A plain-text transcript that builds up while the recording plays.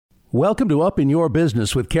Welcome to Up in Your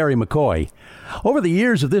Business with Carrie McCoy. Over the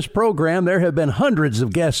years of this program, there have been hundreds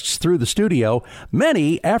of guests through the studio,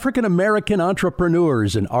 many African-American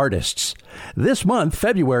entrepreneurs and artists. This month,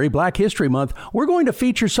 February, Black History Month, we're going to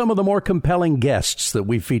feature some of the more compelling guests that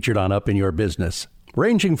we've featured on Up in Your Business,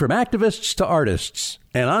 ranging from activists to artists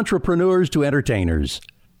and entrepreneurs to entertainers.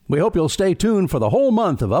 We hope you'll stay tuned for the whole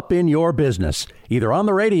month of Up in Your Business, either on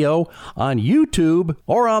the radio, on YouTube,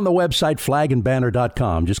 or on the website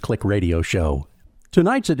flagandbanner.com. Just click Radio Show.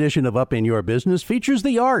 Tonight's edition of Up in Your Business features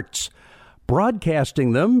the arts,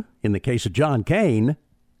 broadcasting them, in the case of John Kane,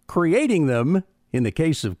 creating them, in the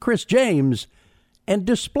case of Chris James, and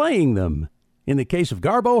displaying them, in the case of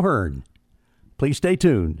Garbo Hearn. Please stay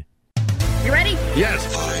tuned. You ready?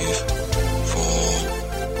 Yes. 5,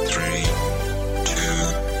 4, 3, 2,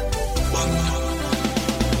 1.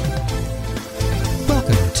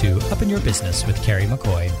 Welcome to Up in Your Business with Carrie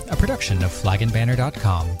McCoy, a production of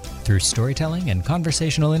flagandbanner.com. Through storytelling and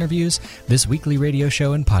conversational interviews, this weekly radio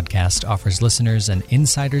show and podcast offers listeners an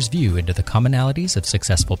insider's view into the commonalities of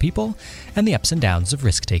successful people and the ups and downs of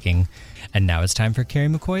risk-taking. And now it's time for Carrie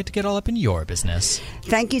McCoy to get all up in your business.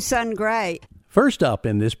 Thank you, Son Gray. First up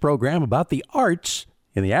in this program about the arts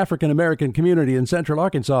in the African-American community in Central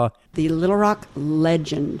Arkansas, The Little Rock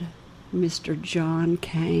legend, Mr. John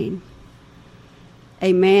Kane.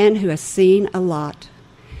 A man who has seen a lot.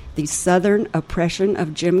 The Southern oppression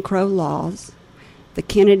of Jim Crow laws, the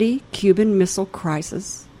Kennedy-Cuban Missile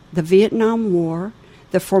Crisis, the Vietnam War,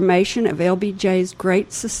 the formation of LBJ's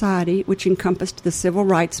Great Society, which encompassed the Civil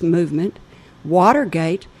Rights Movement,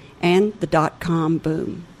 Watergate, and the dot-com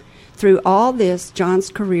boom. Through all this, John's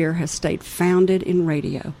career has stayed founded in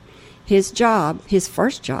radio. His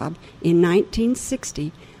first job, in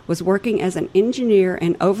 1960, was working as an engineer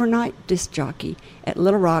and overnight disc jockey at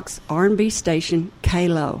Little Rock's R&B station,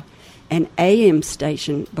 KLO, an AM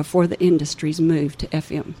station before the industry's move to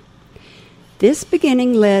FM. This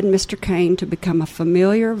beginning led Mr. Kane to become a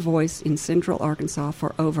familiar voice in Central Arkansas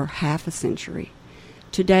for over half a century.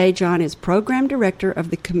 Today, John is program director of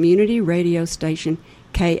the community radio station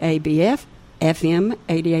KABF, FM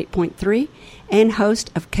 88.3, and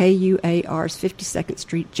host of KUAR's 52nd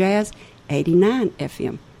Street Jazz 89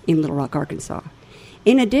 FM in Little Rock, Arkansas.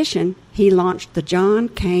 In addition, he launched the John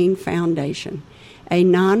Kane Foundation, a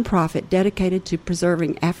nonprofit dedicated to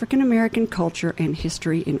preserving African American culture and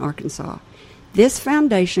history in Arkansas. This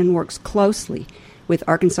foundation works closely with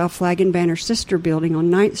Arkansas Flag and Banner sister building on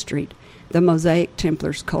 9th Street, the Mosaic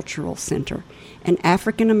Templars Cultural Center, an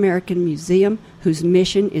African American museum whose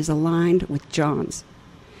mission is aligned with John's.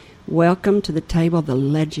 Welcome to the table, the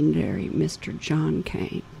legendary Mr. John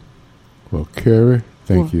Kane. Well, Carrie,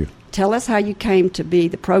 thank you. Tell us how you came to be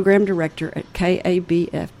the program director at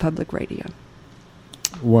KABF Public Radio.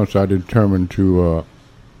 Once I determined to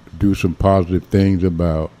do some positive things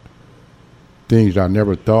about things I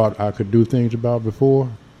never thought I could do things about before,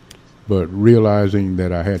 but realizing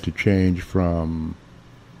that I had to change from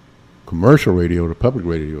commercial radio to public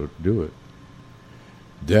radio to do it.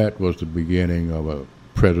 That was the beginning of a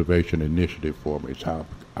preservation initiative for me. It's how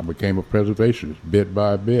I became a preservationist, bit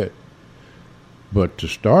by bit. But to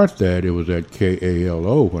start that, it was at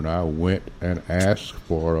KALO when I went and asked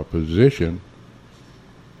for a position,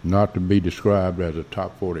 not to be described as a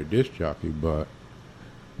top 40 disc jockey, but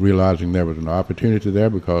realizing there was an opportunity there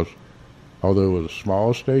because although it was a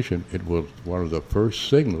small station, it was one of the first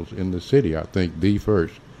signals in the city, I think the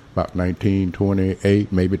first, about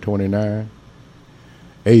 1928, maybe 29.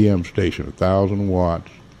 AM station, 1,000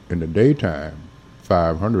 watts in the daytime,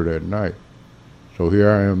 500 at night. So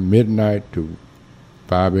here I am, midnight to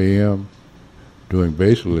 5 a.m., doing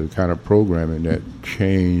basically the kind of programming that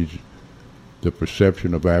changed the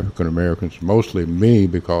perception of African Americans, mostly me,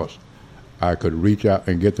 because I could reach out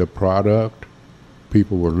and get the product.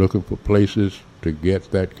 People were looking for places to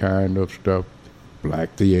get that kind of stuff, black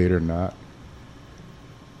theater, not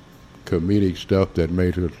comedic stuff that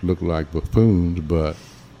made us look like buffoons, but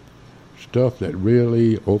stuff that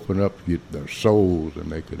really opened up their souls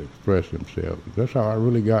and they could express themselves. That's how I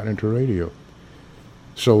really got into radio.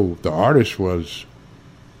 So the artist was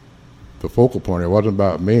the focal point. It wasn't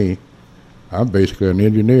about me. I'm basically an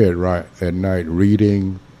engineer right at night,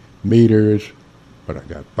 reading meters, but I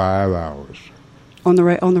got 5 hours. On the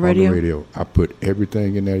radio? On the radio. I put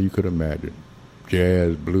everything in there you could imagine.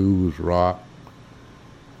 Jazz, blues, rock,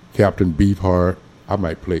 Captain Beefheart. I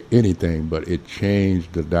might play anything, but it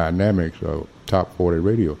changed the dynamics of top 40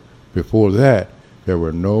 radio. Before that, there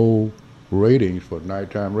were no ratings for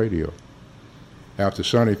nighttime radio. After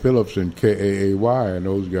Sonny Phillips and KAAY and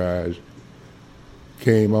those guys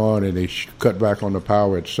came on and they cut back on the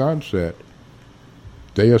power at sunset,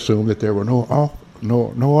 they assumed that there were no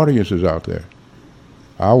audiences out there.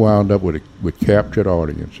 I wound up with captured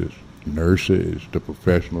audiences, nurses, the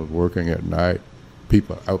professionals working at night,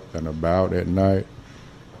 people out and about at night.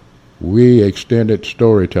 We extended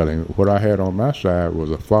storytelling. What I had on my side was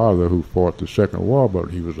a father who fought the Second World War.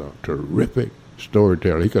 He was a terrific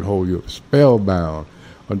storyteller. He could hold you spellbound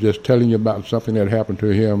on just telling you about something that happened to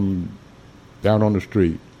him down on the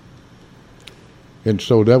street. And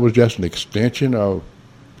so that was just an extension of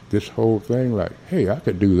this whole thing, like, hey, I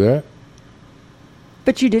could do that.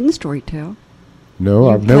 But you didn't storytell. No,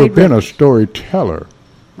 I've never been a storyteller.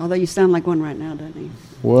 Although you sound like one right now, don't you?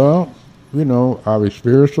 Well, you know, I've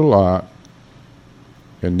experienced a lot,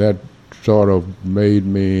 and that sort of made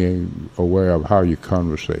me aware of how you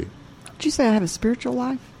conversate. Did you say I have a spiritual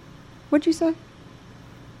life? What'd you say?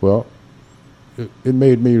 Well, it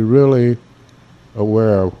made me really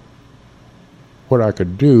aware of what I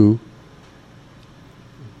could do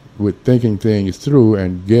with thinking things through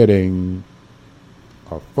and getting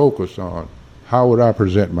a focus on how would I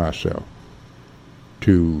present myself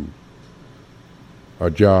to a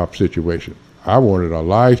job situation. I wanted a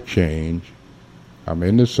life change. I'm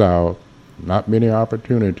in the South, not many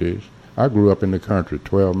opportunities. I grew up in the country,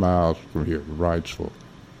 12 miles from here, Wrightsville.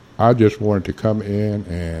 I just wanted to come in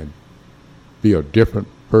and be a different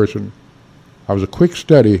person. I was a quick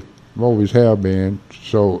study, always have been.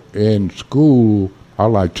 So in school, I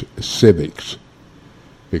liked civics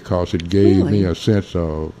because it gave me a sense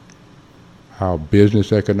of how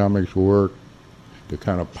business economics work, the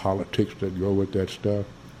kind of politics that go with that stuff.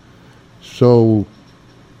 So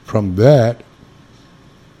from that,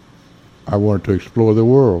 I wanted to explore the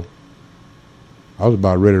world. I was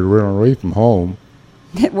about ready to run away from home.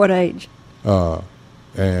 At what age?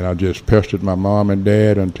 And I just pestered my mom and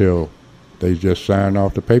dad until they just signed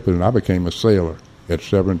off the papers, and I became a sailor at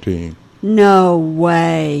 17. No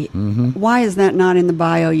way. Mm-hmm. Why is that not in the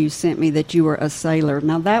bio you sent me that you were a sailor?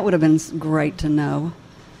 Now, that would have been great to know.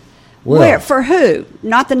 Well, where? For who?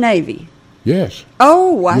 Not the Navy? Yes.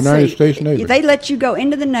 Oh, I see. United States Navy. They let you go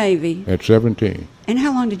into the Navy. At 17. And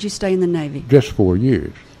how long did you stay in the Navy? Just 4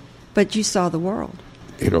 years. But you saw the world.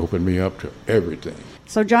 It opened me up to everything.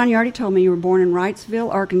 So, John, you already told me you were born in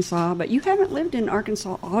Wrightsville, Arkansas, but you haven't lived in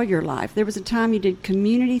Arkansas all your life. There was a time you did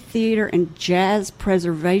community theater and jazz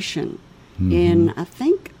preservation in, I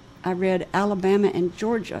think I read, Alabama and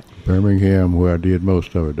Georgia. Birmingham, where I did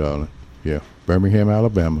most of it, darling. Yeah, Birmingham,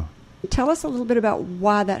 Alabama. Tell us a little bit about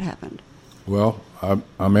why that happened. Well,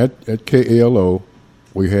 I'm at KALO.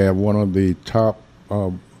 We have one of the top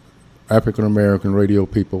African-American radio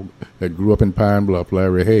people that grew up in Pine Bluff,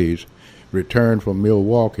 Larry Hayes, returned from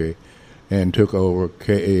Milwaukee and took over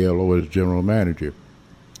KALO as general manager.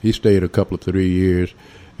 He stayed a couple of 3 years,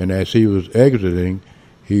 and as he was exiting,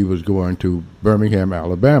 he was going to Birmingham,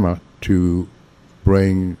 Alabama to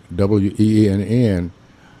bring WENN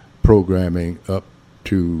programming up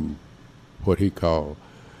to what he called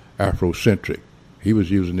Afrocentric. He was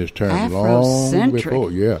using this term long before,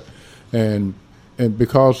 yeah. And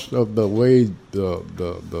because of the way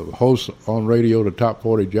the hosts on radio, the top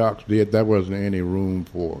 40 jocks did, there wasn't any room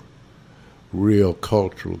for real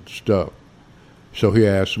cultural stuff. So he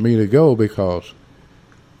asked me to go because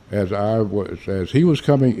as he was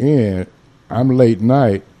coming in, I'm late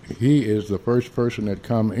night. He is the first person that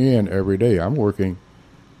come in every day. I'm working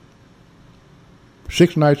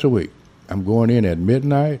 6 nights a week. I'm going in at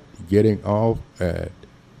midnight, getting off at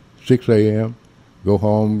 6 a.m., go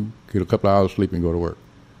home, get a couple of hours sleep, and go to work.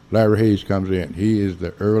 Larry Hayes comes in. He is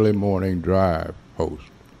the early morning drive host.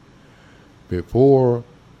 Before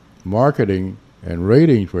marketing and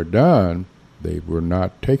ratings were done, they were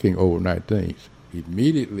not taking overnight things.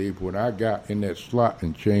 Immediately when I got in that slot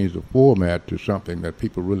and changed the format to something that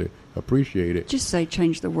people really appreciated. Just say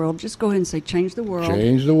change the world. Just go ahead and say change the world.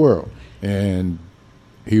 Change the world. And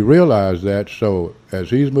he realized that, so as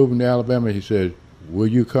he's moving to Alabama, he said, will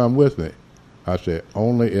you come with me? I said,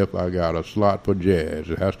 only if I got a slot for jazz.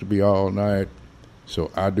 It has to be all night,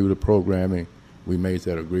 so I do the programming. We made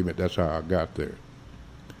that agreement. That's how I got there.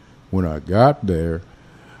 When I got there,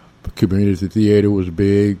 the community theater was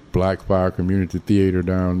big, Blackfire Community Theater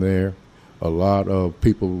down there. A lot of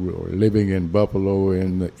people were living in Buffalo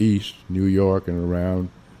in the east, New York and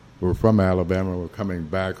around, were from Alabama, were coming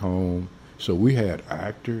back home. So we had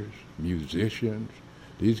actors, musicians.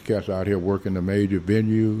 These cats out here working the major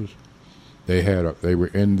venues. They were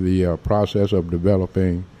in the process of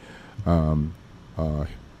developing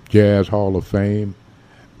Jazz Hall of Fame.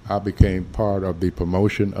 I became part of the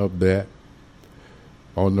promotion of that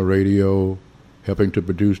on the radio, helping to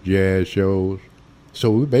produce jazz shows.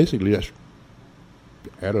 So we basically just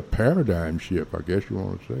had a paradigm shift, I guess you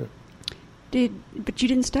want to say it. But you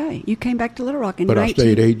didn't stay. You came back to Little Rock in But I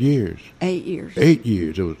stayed 8 years. 8 years. 8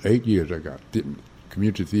 years. It was 8 years I got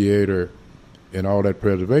community theater and all that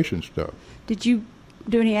preservation stuff. Did you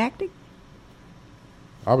do any acting?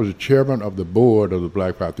 I was the chairman of the board of the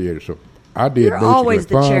Black Power Theater, so I did You're always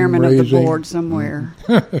the chairman of the board somewhere.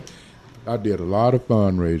 I did a lot of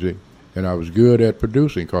fundraising, and I was good at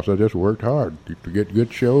producing because I just worked hard to get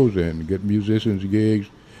good shows in, get musicians gigs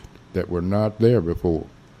that were not there before.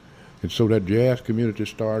 And so that jazz community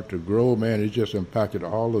started to grow, man. It just impacted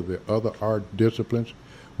all of the other art disciplines.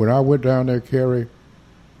 When I went down there, Kerry,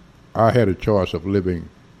 I had a choice of living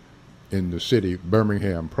in the city,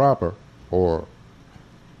 Birmingham proper, or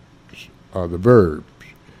the Burbs.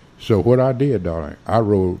 So what I did, darling, I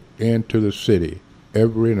rode into the city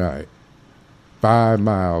every night, 5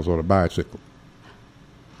 miles on a bicycle.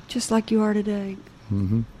 Just like you are today.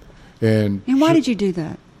 Mm-hmm. And why did you do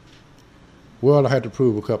that? Well, I had to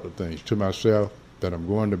prove a couple of things to myself, that I'm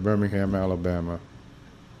going to Birmingham, Alabama,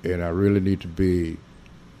 and I really need to be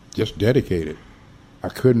just dedicated. I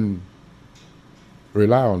couldn't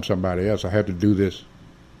rely on somebody else. I had to do this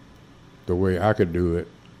the way I could do it.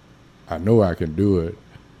 I know I can do it,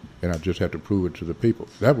 and I just had to prove it to the people.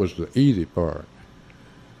 That was the easy part.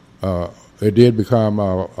 It did become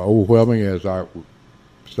overwhelming as I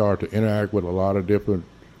started to interact with a lot of different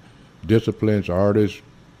disciplines, artists,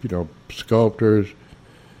 sculptors.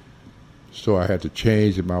 So I had to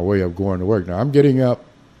change my way of going to work. Now I'm getting up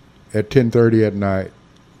at 10:30 at night.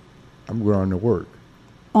 I'm going to work.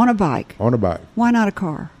 On a bike? On a bike. Why not a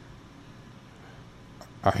car?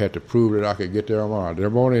 I had to prove that I could get there on my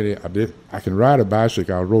own. I can ride a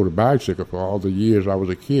bicycle. I rode a bicycle for all the years I was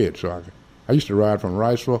a kid. So I used to ride from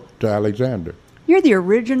Riceville to Alexander. You're the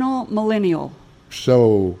original millennial.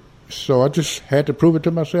 So I just had to prove it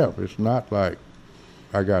to myself. It's not like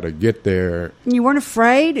I got to get there. And you weren't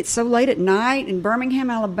afraid? It's so late at night in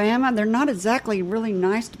Birmingham, Alabama. They're not exactly really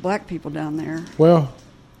nice to black people down there. Well,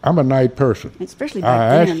 I'm a night person. Especially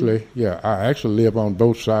back then. I actually live on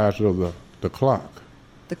both sides of the clock.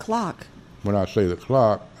 The clock? When I say the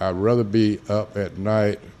clock, I'd rather be up at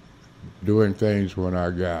night doing things when I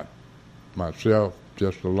got myself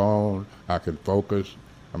just alone. I can focus.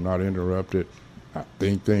 I'm not interrupted. I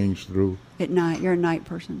think things through. At night? You're a night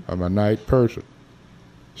person? I'm a night person.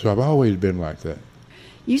 So I've always been like that.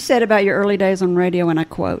 You said about your early days on radio, and I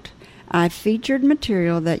quote, "I featured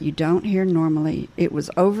material that you don't hear normally. It was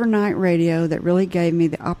overnight radio that really gave me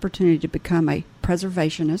the opportunity to become a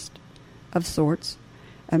preservationist of sorts,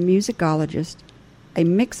 a musicologist, a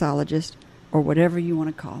mixologist, or whatever you want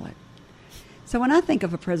to call it." So when I think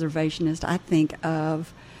of a preservationist, I think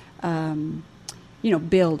of,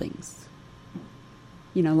 buildings.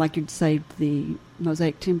 Like you'd say the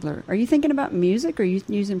Mosaic Templar. Are you thinking about music, or are you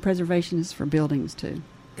using preservationists for buildings too?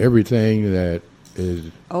 Everything that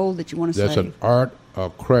is old that you want to that's save. An art or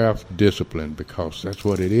craft discipline, because that's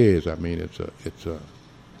what it is. I mean, it's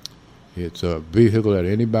a vehicle that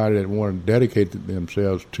anybody that want to dedicate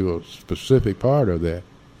themselves to a specific part of that,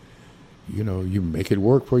 you make it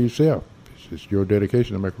work for yourself. It's your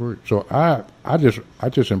dedication to make it work. So I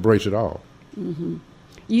just embrace it all. Mm-hmm.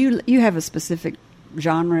 You have a specific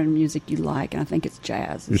genre in music you like, and I think it's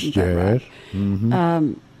jazz. It's jazz. Right?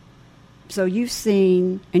 Mm-hmm. So you've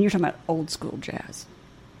seen, and you're talking about old school jazz,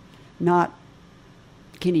 not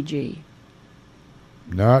Kenny G.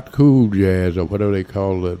 Not cool jazz or whatever they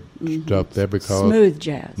call the stuff there, because smooth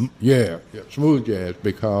jazz. Yeah, smooth jazz,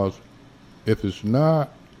 because if it's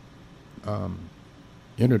not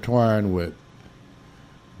intertwined with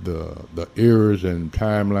the eras and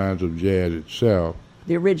timelines of jazz itself,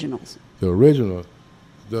 the originals.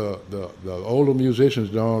 The older musicians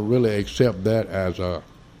don't really accept that as a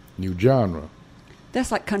new genre. That's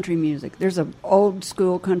like country music. There's an old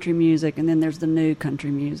school country music, and then there's the new country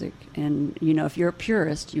music. And, if you're a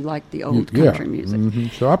purist, you like the old country music. Mm-hmm.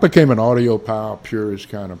 So I became an audiophile, purist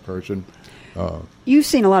kind of person. You've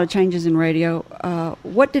seen a lot of changes in radio.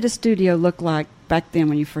 What did a studio look like back then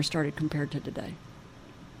when you first started compared to today?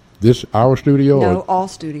 Our studio? No, all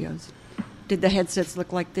studios. Did the headsets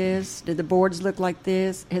look like this? Did the boards look like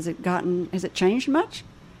this? Has it changed much?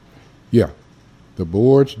 Yeah. The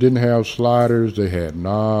boards didn't have sliders. They had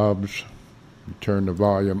knobs. You turn the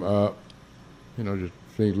volume up, just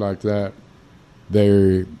things like that.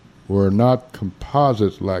 They were not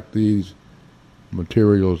composites like these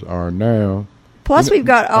materials are now. Plus, we've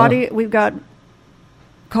got audio. We've got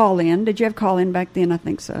call-in. Did you have call-in back then? I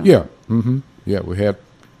think so. Yeah. Mm-hmm. Yeah, we had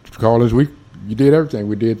call-ins. You did everything.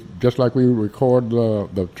 We did just like we record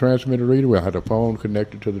the transmitter reader. We had a phone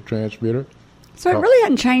connected to the transmitter. So it really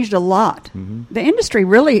hadn't changed a lot. The industry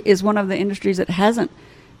really is one of the industries that hasn't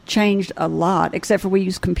changed a lot, except for we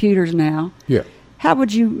use computers now. Yeah. How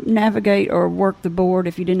would you navigate or work the board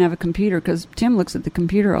if you didn't have a computer? Because Tim looks at the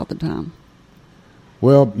computer all the time.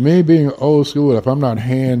 Well, me being old school, if I'm not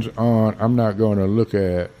hands-on, I'm not going to look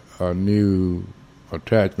at a new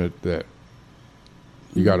attachment that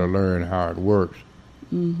you got to learn how it works.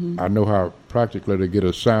 I know how practically to get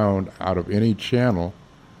a sound out of any channel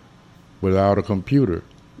without a computer.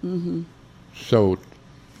 So,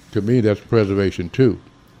 to me, that's preservation too.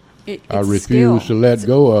 I refuse to let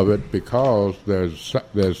go of it because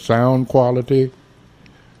there's sound quality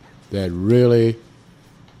that really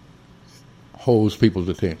holds people's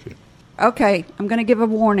attention. Okay, I'm going to give a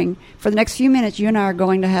warning. For the next few minutes, you and I are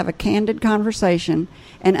going to have a candid conversation,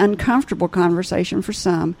 an uncomfortable conversation for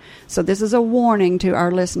some. So this is a warning to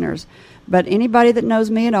our listeners. But anybody that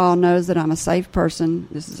knows me at all knows that I'm a safe person.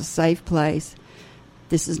 This is a safe place.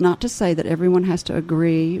 This is not to say that everyone has to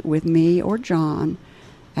agree with me or John.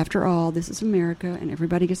 After all, this is America, and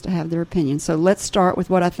everybody gets to have their opinion. So let's start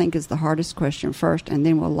with what I think is the hardest question first, and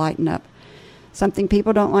then we'll lighten up. Something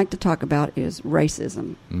people don't like to talk about is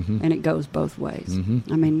racism, and it goes both ways.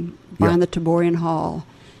 I mean, buying the Taborian Hall,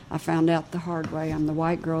 I found out the hard way. I'm the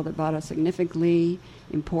white girl that bought a significantly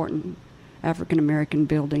important African-American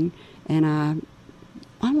building, and I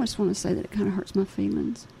almost want to say that it kind of hurts my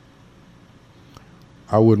feelings.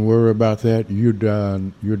 I wouldn't worry about that. You're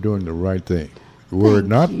doing the right thing. Were it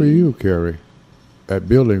not for you, Carrie, that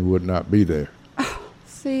building would not be there.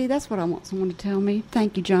 See, that's what I want someone to tell me.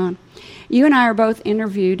 Thank you, John. You and I are both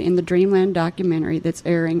interviewed in the Dreamland documentary that's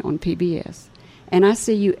airing on PBS. And I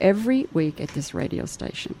see you every week at this radio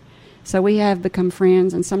station. So we have become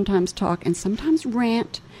friends and sometimes talk and sometimes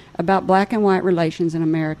rant about black and white relations in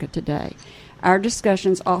America today. Our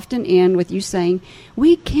discussions often end with you saying,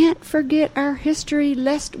 "We can't forget our history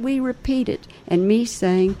lest we repeat it." And me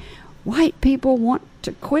saying, "White people want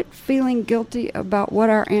to quit feeling guilty about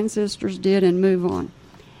what our ancestors did and move on."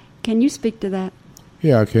 Can you speak to that?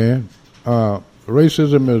 Yeah, I can.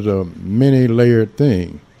 Racism is a many-layered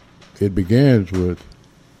thing. It begins with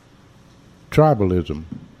tribalism,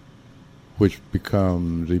 which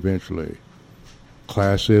becomes eventually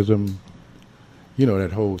classism. You know,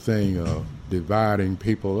 that whole thing of dividing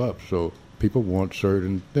people up. So people want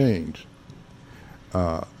certain things.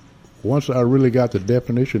 Once I really got the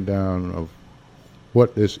definition down of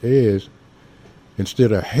what this is,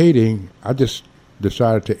 instead of hating, I just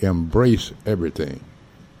decided to embrace everything.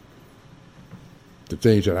 The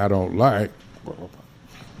things that I don't like, well,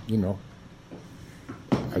 you know,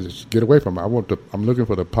 I just get away from it. I'm looking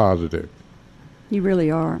for the positive. You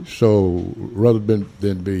really are. So rather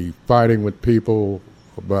than be fighting with people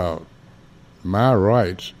about my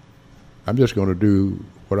rights, I'm just going to do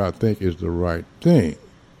what I think is the right thing.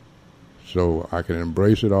 So I can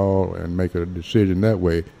embrace it all and make a decision that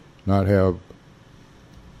way, not have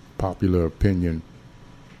popular opinion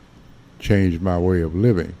change my way of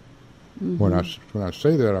living. When I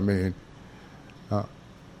say that, I mean,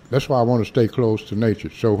 that's why I want to stay close to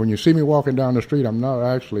nature. So when you see me walking down the street, I'm not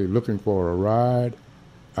actually looking for a ride.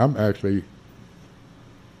 I'm actually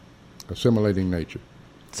assimilating nature.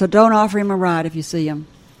 So don't offer him a ride if you see him.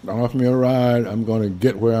 Don't offer me a ride. I'm going to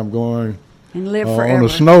get where I'm going. And live forever. On a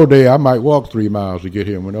snow day, I might walk 3 miles to get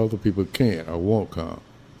here when other people can't or won't come.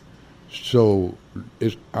 So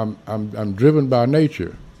I'm driven by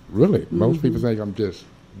nature. Really, most people think I'm just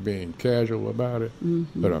being casual about it,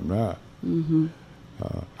 but I'm not.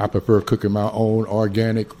 I prefer cooking my own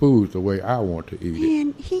organic foods the way I want to eat it.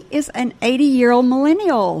 Man, he is an 80-year-old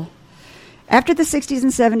millennial. After the 60s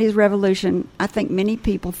and 70s revolution, I think many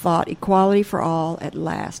people thought equality for all at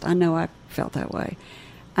last. I know I felt that way.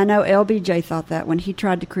 I know LBJ thought that when he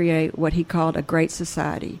tried to create what he called a great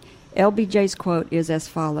society. LBJ's quote is as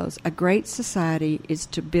follows: "A great society is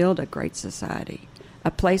to build a great society,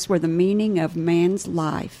 a place where the meaning of man's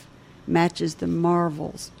life matches the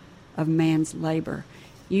marvels of man's labor."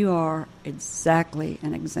 You are exactly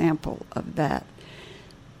an example of that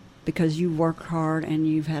because you work hard and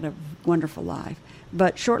you've had a wonderful life.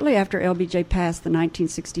 But shortly after LBJ passed the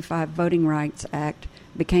 1965 Voting Rights Act,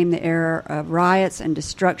 became the era of riots and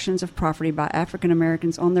destructions of property by African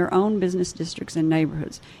Americans on their own business districts and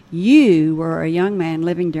neighborhoods. You were a young man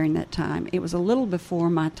living during that time. It was a little before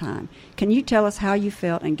my time. Can you tell us how you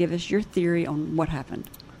felt and give us your theory on what happened?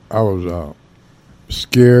 I was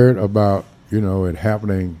scared about, it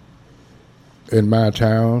happening in my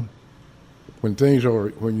town. When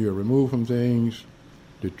you're removed from things,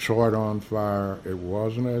 Detroit on fire, it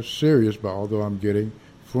wasn't as serious, but although I'm getting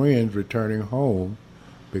friends returning home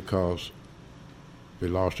because They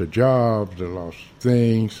lost their jobs. They lost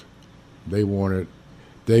things. They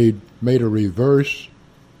made a reverse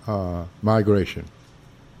migration.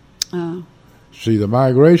 Oh. See, the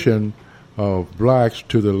migration of blacks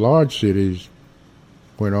to the large cities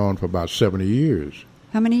went on for about 70 years.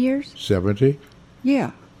 How many years? 70.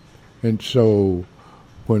 Yeah. And so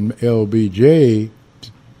when LBJ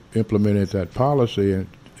implemented that policy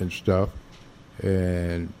and stuff,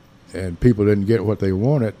 and people didn't get what they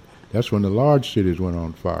wanted, that's when the large cities went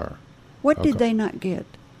on fire. What did they not get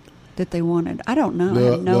that they wanted? I don't know.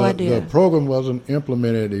 I have no idea. The program wasn't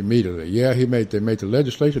implemented immediately. Yeah, they made the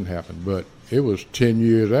legislation happen, but it was 10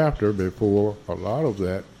 years after before a lot of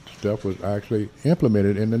that stuff was actually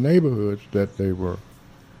implemented in the neighborhoods that they were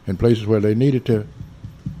in places where they needed to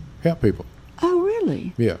help people. Oh,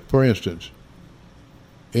 really? Yeah. For instance,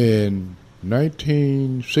 in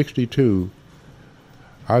 1962,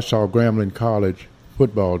 I saw Grambling College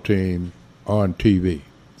football team on TV.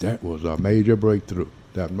 That was a major breakthrough.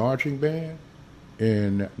 That marching band,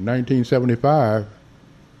 in 1975,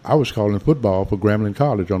 I was calling football for Grambling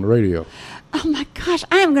College on the radio. Oh, my gosh.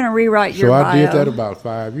 I am going to rewrite your bio. So I did that about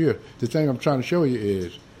 5 years. The thing I'm trying to show you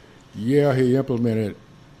is, yeah, he implemented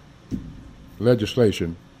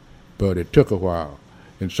legislation, but it took a while.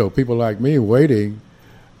 And so people like me waiting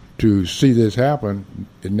to see this happen,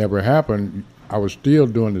 it never happened. I was still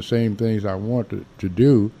doing the same things I wanted to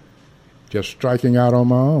do, just striking out on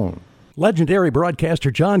my own. Legendary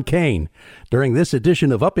broadcaster John Kane during this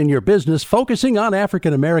edition of Up in Your Business, focusing on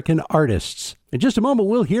African-American artists. In just a moment,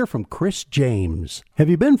 we'll hear from Chris James. Have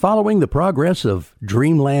you been following the progress of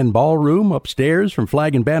Dreamland Ballroom upstairs from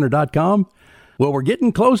flagandbanner.com? Well, we're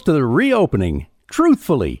getting close to the reopening.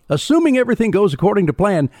 Truthfully, assuming everything goes according to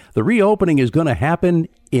plan, the reopening is going to happen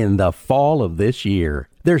in the fall of this year.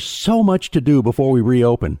 There's so much to do before we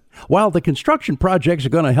reopen. While the construction projects are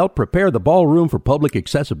going to help prepare the ballroom for public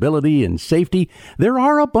accessibility and safety, there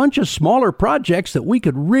are a bunch of smaller projects that we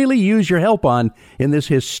could really use your help on in this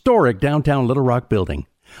historic downtown Little Rock building.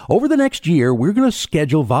 Over the next year, we're going to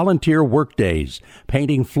schedule volunteer work days,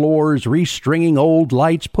 painting floors, restringing old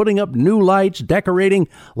lights, putting up new lights, decorating,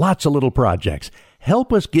 lots of little projects.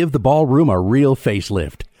 Help us give the ballroom a real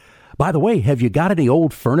facelift. By the way, have you got any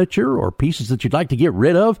old furniture or pieces that you'd like to get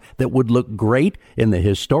rid of that would look great in the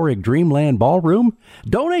historic Dreamland Ballroom?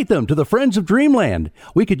 Donate them to the Friends of Dreamland.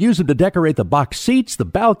 We could use them to decorate the box seats, the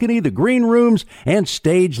balcony, the green rooms, and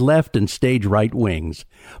stage left and stage right wings.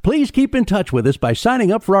 Please keep in touch with us by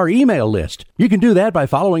signing up for our email list. You can do that by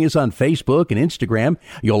following us on Facebook and Instagram.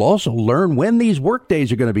 You'll also learn when these work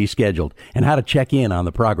days are going to be scheduled and how to check in on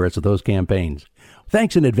the progress of those campaigns.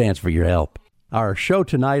 Thanks in advance for your help. Our show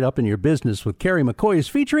tonight, Up in Your Business with Carrie McCoy, is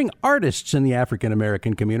featuring artists in the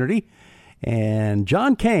African-American community. And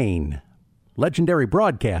John Kane, legendary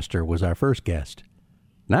broadcaster, was our first guest.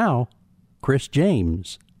 Now, Chris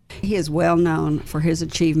James. He is well known for his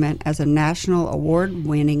achievement as a national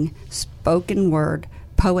award-winning spoken word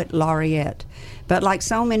poet laureate. But like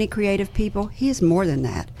so many creative people, he is more than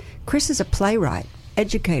that. Chris is a playwright,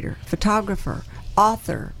 educator, photographer,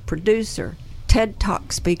 author, producer, TED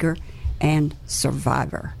Talk speaker, and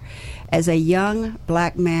survivor. As a young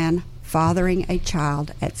black man fathering a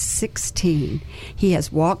child at 16, he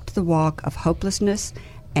has walked the walk of hopelessness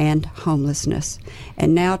and homelessness,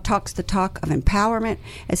 and now talks the talk of empowerment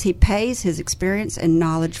as he pays his experience and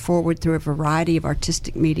knowledge forward through a variety of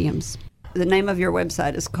artistic mediums. The name of your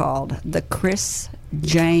website is called The Chris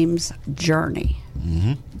James Journey.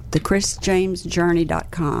 Mm-hmm.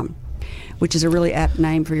 TheChrisJamesJourney.com, which is a really apt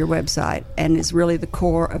name for your website and is really the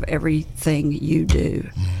core of everything you do.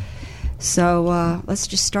 So let's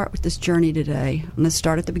just start with this journey today. Let's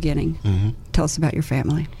start at the beginning. Mm-hmm. Tell us about your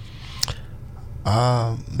family.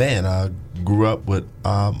 I grew up with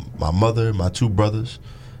my mother, my two brothers,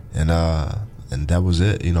 and that was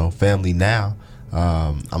it. You know, family now.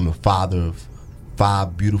 I'm the father of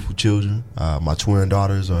 5 beautiful children. My twin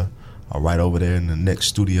daughters are right over there in the next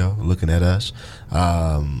studio looking at us.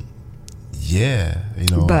 Yeah, you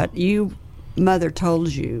know. But mother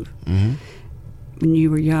told you when you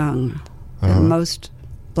were young that most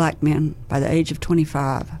black men by the age of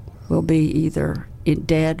 25 will be either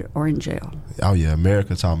dead or in jail. Oh yeah,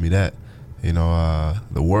 America taught me that. You know,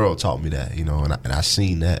 the world taught me that. You know, and I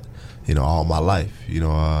seen that. You know, all my life. You know,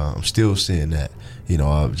 I'm still seeing that. You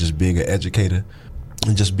know, just being an educator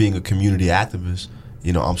and just being a community activist.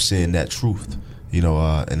 You know, I'm seeing that truth. You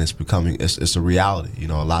know, and it's a reality. You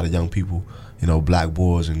know, a lot of young people, you know, black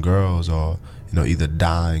boys and girls are, you know, either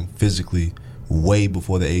dying physically way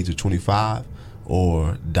before the age of 25,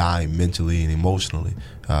 or dying mentally and emotionally,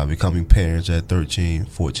 becoming parents at 13,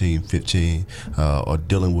 14, 15, or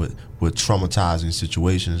dealing with traumatizing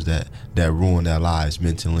situations that ruin their lives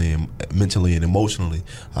mentally and emotionally.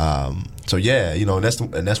 So yeah,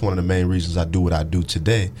 that's one of the main reasons I do what I do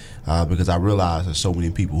today, because I realize that so many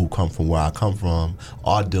people who come from where I come from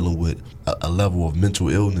are dealing with a level of mental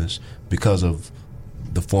illness because of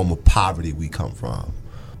the form of poverty we come from.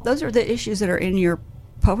 Those are the issues that are in your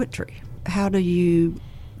poetry. How do you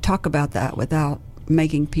talk about that without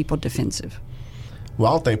making people defensive?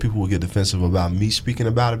 Well, I don't think people will get defensive about me speaking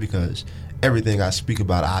about it, because everything I speak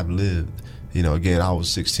about, I've lived. Again, I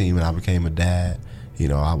was 16 when I became a dad.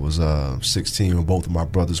 I was 16 when both of my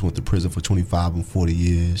brothers went to prison for 25 and 40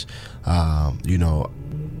 years. I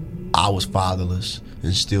was fatherless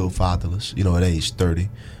and still fatherless, at age 30.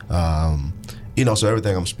 So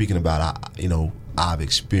everything I'm speaking about, I've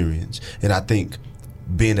experienced. And I think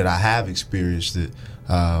being that I have experienced it,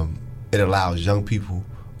 it allows young people.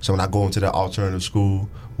 So when I go into that alternative school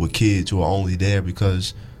with kids who are only there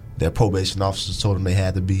because their probation officers told them they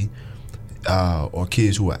had to be, or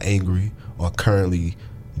kids who are angry or currently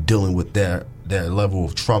dealing with their level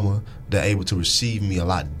of trauma, they're able to receive me a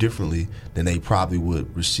lot differently than they probably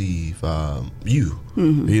would receive you,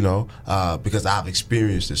 because I've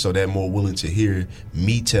experienced it. So they're more willing to hear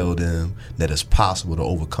me tell them that it's possible to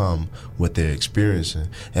overcome what they're experiencing.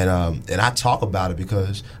 And I talk about it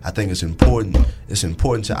because I think it's important. It's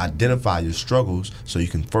important to identify your struggles so you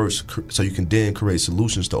can then create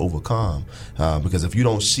solutions to overcome. Because if you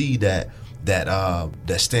don't see that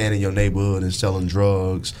staying in your neighborhood and selling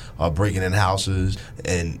drugs or breaking in houses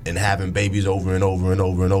and having babies over and over and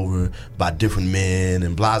over and over by different men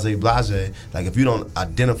and blase, like if you don't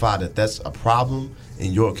identify that that's a problem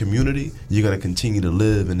in your community, you're going to continue to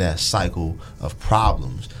live in that cycle of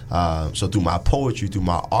problems. So through my poetry, through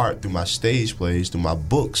my art, through my stage plays, through my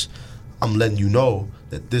books, I'm letting you know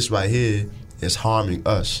that this right here is harming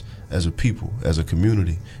us as a people, as a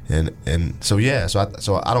community. And so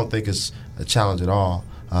I don't think it's a challenge at all,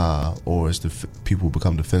 or it's people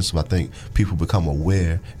become defensive. I think people become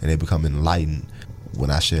aware and they become enlightened when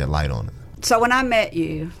I shed light on it. So when I met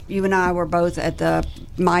you and I were both at the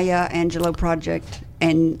Maya Angelou Project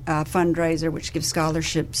and fundraiser, which gives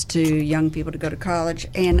scholarships to young people to go to college,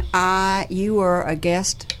 and you were a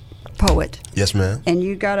guest poet. Yes, ma'am. And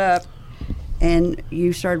you got up and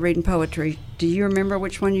you started reading poetry. Do you remember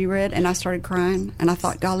which one you read? And I started crying, and I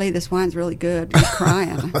thought, golly, this wine's really good. You're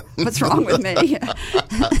crying. What's wrong with me?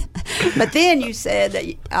 But then you said that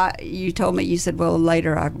you told me, you said, well,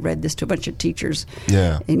 later I read this to a bunch of teachers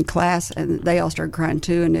in class, and they all started crying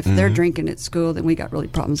too. And if they're drinking at school, then we got really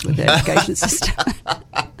problems with the education system.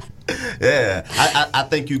 Yeah, I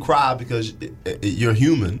think you cry because you're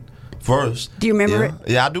human first. Do you remember it?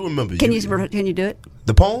 Yeah, I do remember. Can you do it?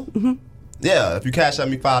 The poem? Mm-hmm. Yeah, if you cash out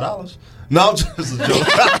me $5. No, I'm just a joke.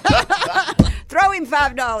 Throw him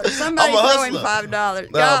 $5. Somebody throw him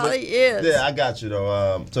 $5. Golly, is. Yeah, I got you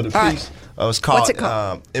though. So the piece was called, What's it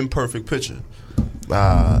called? Imperfect Picture.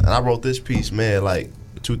 And I wrote this piece, man, like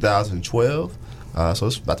 2012. So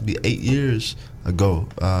it's about to be 8 years ago.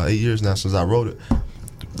 8 years now since I wrote it.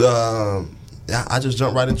 I just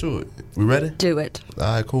jumped right into it. We ready? Do it.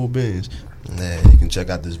 All right, cool beans. Yeah, you can check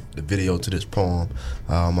out the video to this poem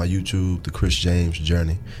on my YouTube, The Chris James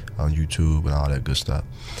Journey on YouTube and all that good stuff.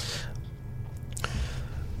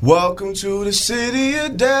 Welcome to the city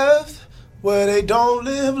of death, where they don't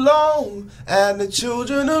live long, and the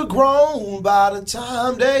children are grown by the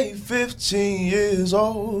time they 15 years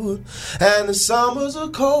old. And the summers are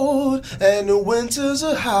cold, and the winters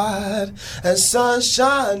are hot, and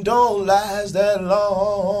sunshine don't last that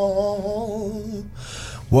long.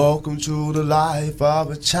 Welcome to the life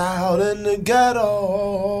of a child in the ghetto.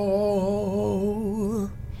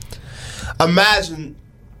 Imagine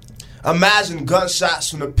gunshots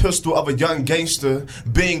from the pistol of a young gangster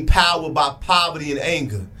being powered by poverty and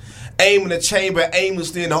anger. Aiming a chamber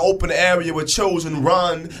aimlessly in an open area where children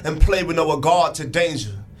run and play with no regard to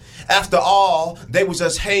danger. After all, they was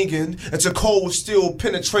just hanging until cold steel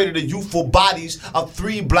penetrated the youthful bodies of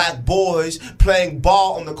 3 black boys playing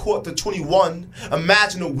ball on the court to 21.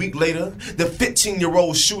 Imagine a week later, the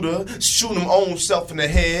 15-year-old shooter shooting his own self in the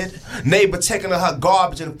head. Neighbor taking out her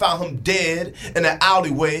garbage and found him dead in an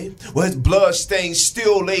alleyway where his blood stains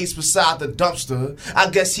still lays beside the dumpster. I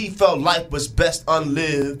guess he felt life was best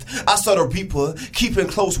unlived. I saw the Reaper keeping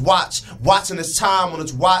close watch, watching his time on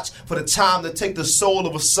his watch for the time to take the soul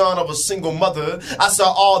of a son son of a single mother. I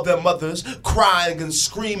saw all their mothers crying and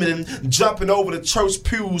screaming and jumping over the church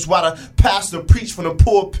pews while the pastor preached from the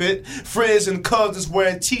pulpit. Friends and cousins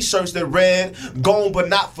wearing t-shirts that read, "Gone but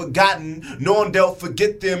not forgotten," knowing they'll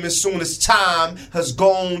forget them as soon as time has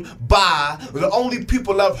gone by. The only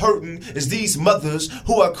people left hurting is these mothers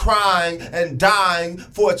who are crying and dying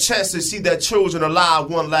for a chance to see their children alive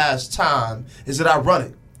one last time. Is it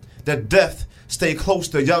ironic that death stay close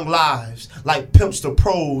to young lives, like pimps to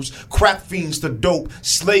pros, crack fiends to dope,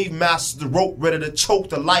 slave masters to rope, ready to choke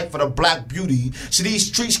the life of the black beauty? See, these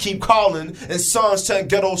streets keep calling, and sons telling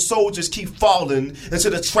ghetto soldiers keep falling into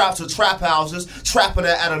the traps of trap houses, trapping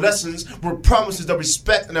their adolescents with promises of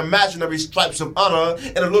respect and imaginary stripes of honor,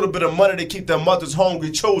 and a little bit of money to keep their mothers'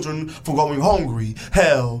 hungry children from going hungry.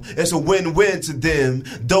 Hell, it's a win-win to them.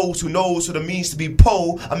 Those who knows what it means to be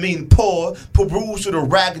poor, peruse through the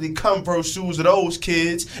raggedy Converse shoes of those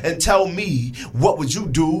kids, and tell me, what would you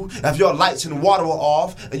do if your lights and water were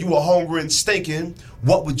off and you were hungry and stinking?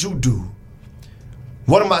 What would you do?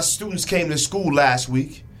 One of my students came to school last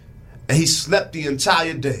week and he slept the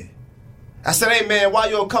entire day. I said, "Hey man, why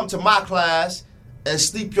you don't come to my class and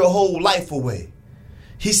sleep your whole life away?"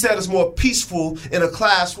 He said it's more peaceful in a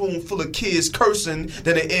classroom full of kids cursing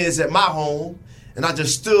than it is at my home. And I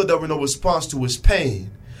just stood there with no response to his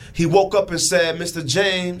pain. He woke up and said, "Mr.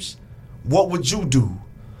 James, what would you do?"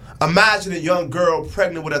 Imagine a young girl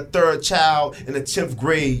pregnant with a third child in the 10th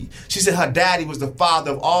grade. She said her daddy was the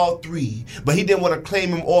father of all three, but he didn't want to claim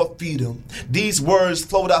him or feed him. These words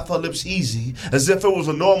flowed out her lips easy, as if it was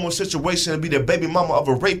a normal situation to be the baby mama of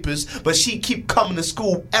a rapist, but she keep coming to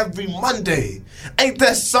school every Monday. Ain't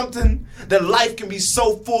that something? That life can be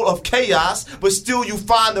so full of chaos, but still you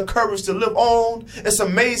find the courage to live on. It's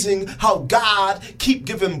amazing how God keep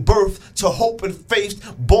giving birth to hope and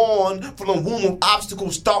faith, born from a womb of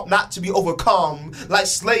obstacles thought not to be overcome, like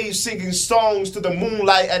slaves singing songs to the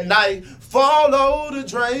moonlight at night. Follow the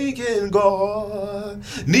drinking God.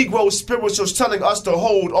 Negro spirituals telling us to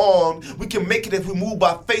hold on. We can make it if we move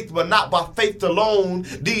by faith, but not by faith alone.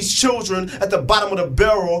 These children at the bottom of the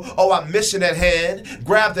barrel, our mission at hand.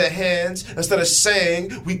 Grab their hands instead of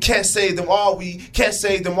saying, "We can't save them all, we can't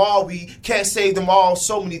save them all, we can't save them all,"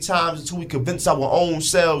 so many times until we convince our own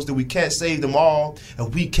selves that we can't save them all.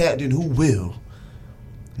 And we can't, then who will?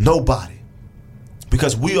 Nobody.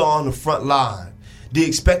 Because we are on the front line, the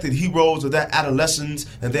expected heroes of their adolescence,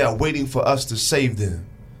 and they are waiting for us to save them.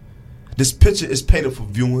 This picture is painted for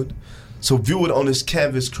viewing, so view it on this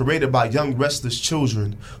canvas created by young restless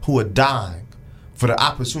children who are dying for the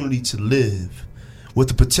opportunity to live, with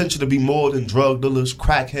the potential to be more than drug dealers,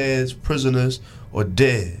 crackheads, prisoners, or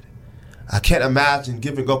dead. I can't imagine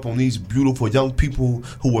giving up on these beautiful young people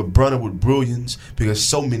who were burning with brilliance, because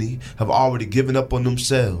so many have already given up on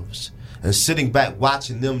themselves. And sitting back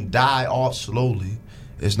watching them die off slowly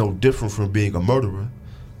is no different from being a murderer.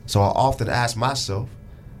 So I often ask myself,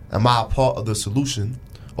 am I a part of the solution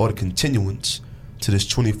or the continuance to this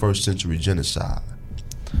 21st century genocide?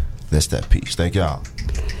 That's that piece. Thank y'all.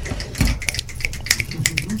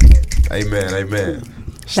 Amen, amen.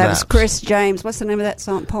 That was Chris James. What's the name of that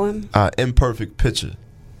song poem? Imperfect Picture.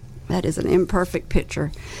 That is an imperfect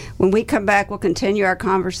picture. When we come back, we'll continue our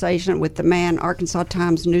conversation with the man Arkansas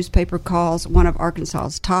Times newspaper calls one of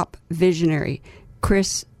Arkansas's top visionary,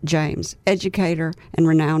 Chris James, educator and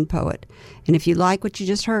renowned poet. And if you like what you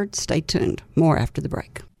just heard, stay tuned. More after the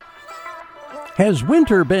break. Has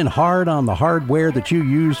winter been hard on the hardware that you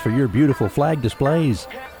use for your beautiful flag displays?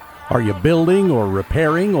 Are you building or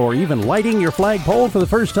repairing or even lighting your flagpole for the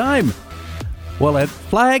first time? Well, at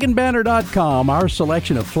flagandbanner.com, our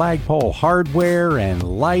selection of flagpole hardware and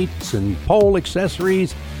lights and pole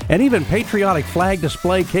accessories and even patriotic flag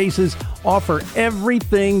display cases offer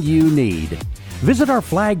everything you need. Visit our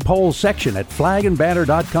flagpole section at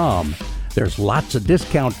flagandbanner.com. There's lots of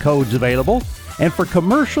discount codes available, and for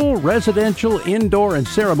commercial, residential, indoor, and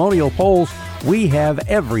ceremonial poles, we have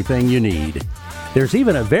everything you need. There's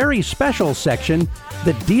even a very special section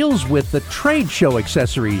that deals with the trade show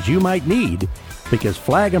accessories you might need, because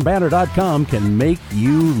flagandbanner.com can make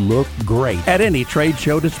you look great at any trade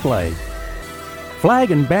show display.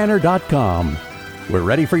 Flagandbanner.com. We're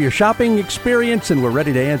ready for your shopping experience, and we're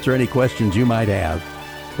ready to answer any questions you might have.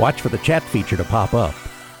 Watch for the chat feature to pop up.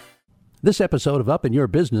 This episode of Up in Your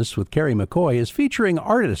Business with Carrie McCoy is featuring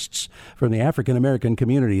artists from the African American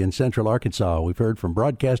community in Central Arkansas. We've heard from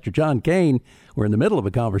broadcaster John Kane. We're in the middle of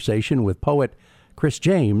a conversation with poet Chris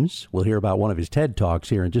James. We'll hear about one of his TED Talks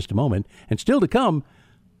here in just a moment. And still to come,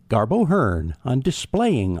 Garbo Hearn on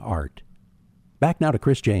displaying art. Back now to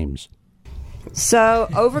Chris James. So,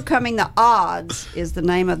 Overcoming the Odds is the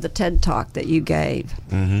name of the TED Talk that you gave.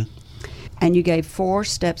 Mm-hmm. And you gave 4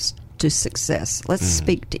 steps to success. Let's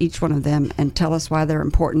speak to each one of them and tell us why they're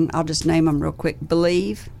important. I'll just name them real quick.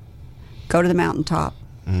 Believe, go to the mountaintop,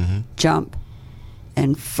 jump,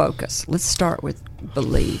 and focus. Let's start with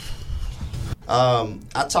believe.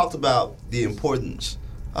 I talked about the importance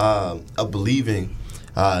of believing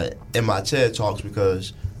in my TED Talks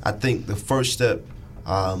because I think the first step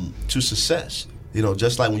to success,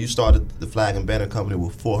 just like when you started the Flag and Banner Company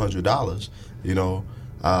with $400,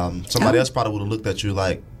 somebody else probably would have looked at you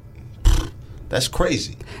like, that's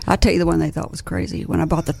crazy. I'll tell you the one they thought was crazy, when I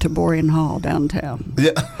bought the Taborian Hall downtown.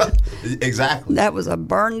 Yeah, exactly. That was a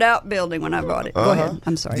burned out building when I bought it. Go ahead.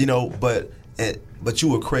 I'm sorry. But you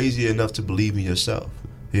were crazy enough to believe in yourself,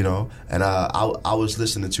 And I was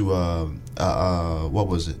listening to what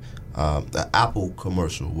was it? The Apple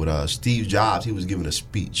commercial with Steve Jobs. He was giving a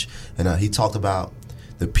speech, and he talked about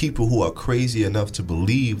the people who are crazy enough to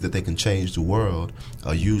believe that they can change the world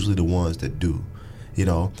are usually the ones that do.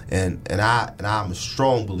 And I'm a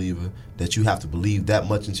strong believer that you have to believe that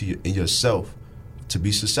much in yourself to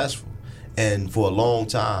be successful. And for a long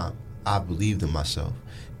time, I believed in myself.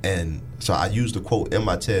 And so I used the quote in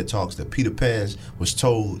my TED Talks that Peter Pan was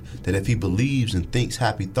told that if he believes and thinks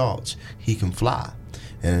happy thoughts, he can fly.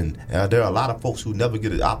 And there are a lot of folks who never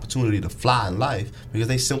get an opportunity to fly in life because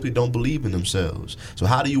they simply don't believe in themselves. So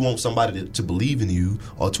how do you want somebody to believe in you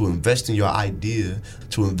or to invest in your idea,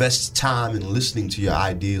 to invest time in listening to your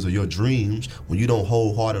ideas or your dreams when you don't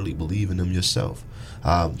wholeheartedly believe in them yourself?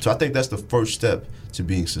 So I think that's the first step to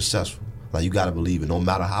being successful. Like, you got to believe it. No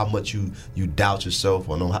matter how much you doubt yourself,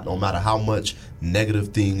 or no matter how much negative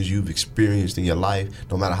things you've experienced in your life,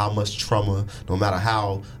 no matter how much trauma, no matter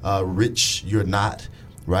how rich you're not,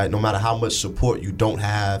 right? No matter how much support you don't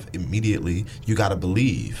have immediately, you got to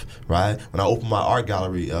believe, right? When I opened my art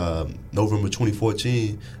gallery, November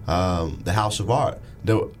 2014, the House of Art,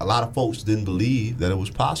 a lot of folks didn't believe that it was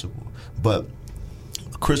possible. But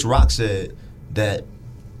Chris Rock said that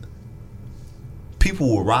people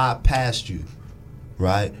will ride past you,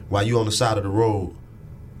 right, while you're on the side of the road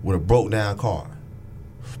with a broke down car.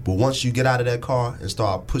 But once you get out of that car and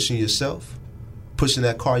start pushing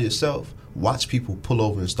that car yourself, watch people pull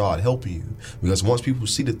over and start helping you. Because once people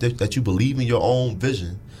see that you believe in your own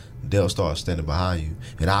vision, they'll start standing behind you.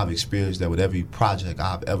 And I've experienced that with every project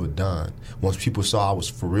I've ever done. Once people saw I was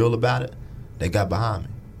for real about it, they got behind me.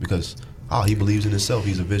 Because, he believes in himself.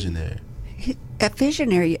 He's a visionary. A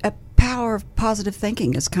visionary, a power of positive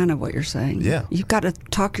thinking is kind of what you're saying. Yeah. You've got to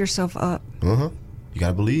talk yourself up. You got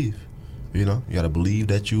to believe. You got to believe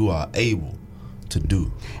that you are able to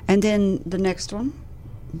do. And then the next one,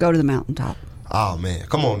 go to the mountaintop. Oh, man.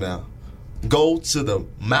 Come on now. Go to the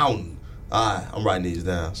mountain. All right, I'm writing these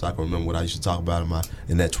down so I can remember what I used to talk about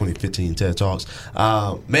in that 2015 TED Talks.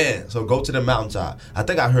 So go to the mountaintop. I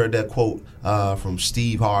think I heard that quote from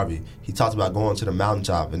Steve Harvey. He talked about going to the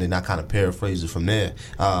mountaintop, and then I kind of paraphrased it from there.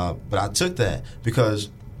 But I took that because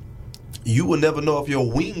you will never know if your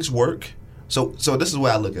wings work. So this is the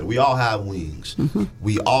way I look at it. We all have wings. Mm-hmm.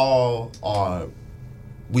 We all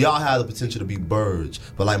have the potential to be birds,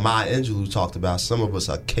 but like Maya Angelou talked about, some of us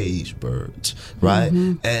are caged birds, right?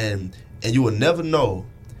 Mm-hmm. And you will never know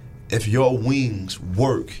if your wings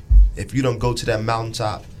work if you don't go to that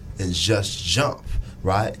mountaintop and just jump,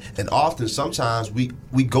 right? And often, sometimes we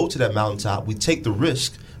go to that mountaintop, we take the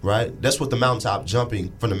risk, right? That's what the mountaintop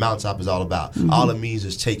jumping from the mountaintop is all about. Mm-hmm. All it means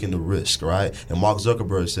is taking the risk, right? And Mark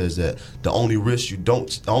Zuckerberg says that the only risk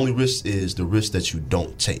is the risk that you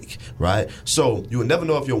don't take, right? So you will never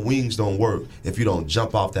know if your wings don't work if you don't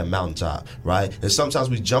jump off that mountaintop, right? And sometimes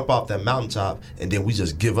we jump off that mountaintop and then we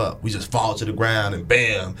just give up. We just fall to the ground and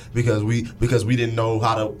bam, because we didn't know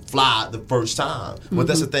how to fly the first time. Mm-hmm. But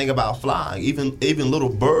that's the thing about flying. Even little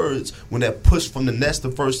birds, when they're pushed from the nest the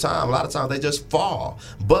first time, a lot of times they just fall.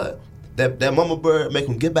 But that mama bird make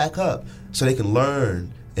them get back up so they can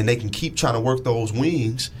learn and they can keep trying to work those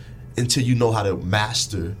wings until you know how to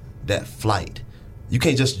master that flight. You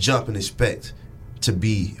can't just jump and expect to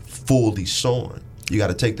be fully soaring. You got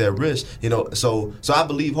to take that risk, So I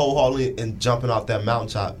believe wholeheartedly in jumping off that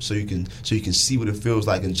mountaintop so you can see what it feels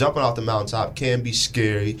like. And jumping off the mountaintop can be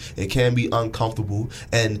scary. It can be uncomfortable.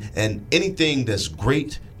 And anything that's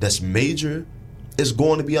great, that's major, is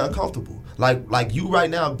going to be uncomfortable. Like you right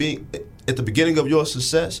now being at the beginning of your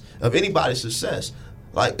success, of anybody's success,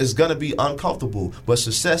 like it's going to be uncomfortable. But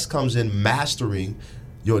success comes in mastering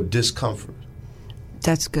your discomfort.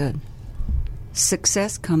 That's good.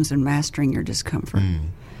 Success comes in mastering your discomfort.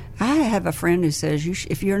 I have a friend who says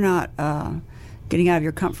if you're not getting out of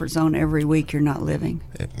your comfort zone every week, you're not living.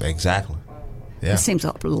 Exactly. Yeah. It seems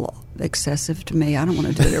a little excessive to me. I don't want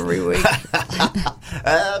to do it every week.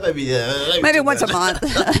 Maybe once a month,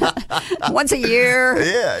 once a year.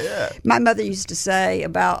 Yeah. My mother used to say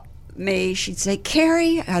about me, she'd say,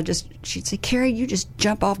 Carrie, you just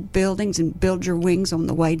jump off buildings and build your wings on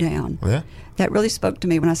the way down. Yeah. That really spoke to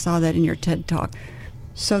me when I saw that in your TED Talk.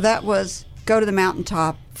 So that was go to the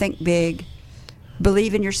mountaintop, think big,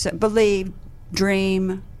 believe in yourself,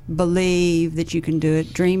 dream, believe that you can do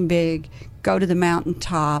it, dream big, go to the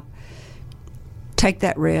mountaintop, take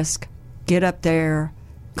that risk, get up there,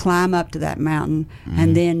 climb up to that mountain,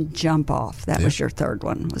 and then jump off. That was your third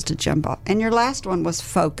one, was to jump off. And your last one was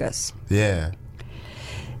focus. Yeah.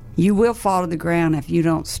 You will fall to the ground if you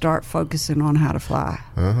don't start focusing on how to fly.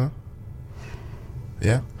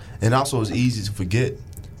 Yeah. And also it's easy to forget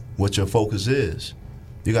what your focus is.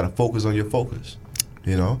 You got to focus on your focus,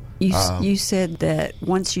 you know? You said that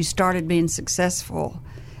once you started being successful,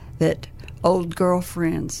 that old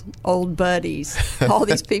girlfriends, old buddies, all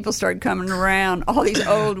these people started coming around, all these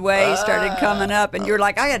old ways started coming up, and you're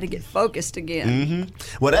like, I had to get focused again.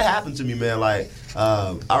 Well, that happened to me, man. Like,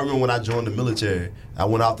 I remember when I joined the military, I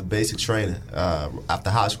went off the basic training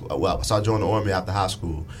after high school. Well, so I joined the Army after high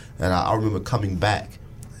school, and I remember coming back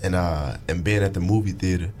and being at the movie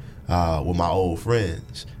theater with my old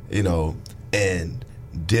friends, you know, and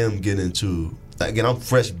them getting into, again, I'm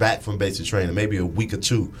fresh back from basic training, maybe a week or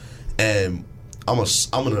two, and I'm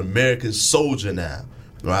an American soldier now,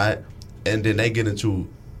 right? And then they get into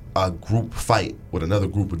a group fight with another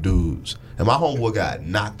group of dudes, and my homeboy got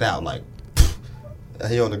knocked out, like,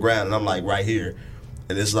 he on the ground, and I'm like right here,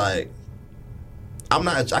 and it's like,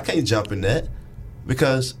 I can't jump in that,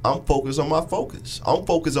 because I'm focused on my focus. I'm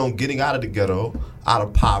focused on getting out of the ghetto, out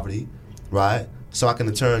of poverty, right? So I can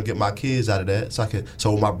in turn get my kids out of that.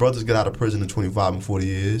 So when my brothers get out of prison in 25 and 40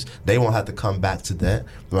 years, they won't have to come back to that,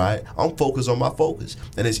 right? I'm focused on my focus.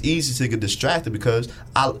 And it's easy to get distracted because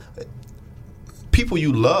people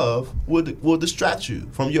you love will distract you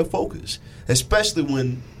from your focus. Especially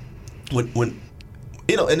when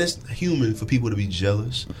you know, and it's human for people to be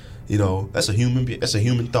jealous. You know, that's a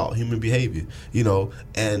human thought, human behavior, you know,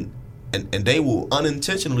 and they will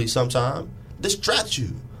unintentionally sometimes distract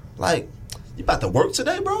you. Like, you about to work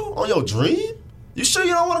today, bro? On your dream? You sure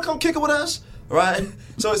you don't want to come kick it with us? Right?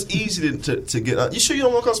 So it's easy to get. You sure you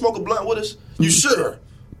don't want to come smoke a blunt with us? You sure?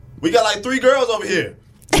 We got like 3 girls over here.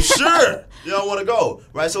 You sure you don't want to go?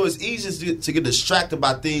 Right? So it's easy to get distracted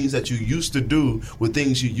by things that you used to do with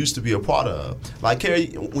things you used to be a part of. Like, Carrie,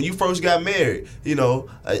 when you first got married, you know,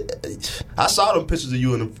 I saw them pictures of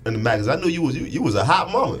you in the magazine. I knew you was a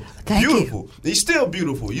hot mama. Thank beautiful. You. You're still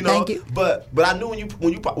beautiful, you know. Thank you. But I knew when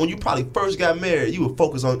you probably first got married, you were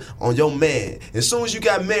focused on your man. As soon as you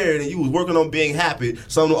got married and you was working on being happy,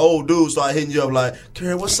 some of the old dudes started hitting you up like,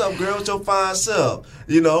 Carrie, what's up, girl? What's your fine self?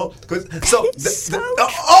 You know?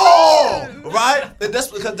 Right? And that's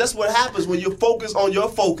because that's what happens when you focus on your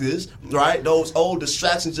focus, right? Those old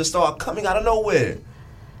distractions just start coming out of nowhere.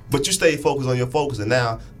 But you stay focused on your focus, and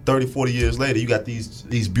now 30, 40 years later, you got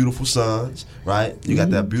these beautiful sons, right? You got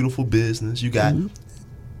that beautiful business. You got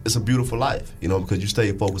it's a beautiful life, you know, because you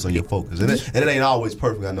stay focused on your focus. And it ain't always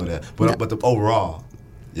perfect, I know that. But overall,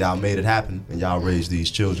 y'all made it happen, and y'all raised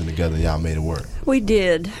these children together, and y'all made it work. We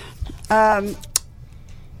did.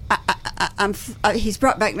 He's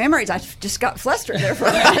brought back memories. I just got flustered there for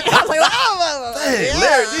a minute. I was like, whoa. Dang,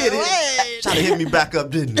 Larry did it. Trying to hit me back up,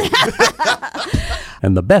 didn't he?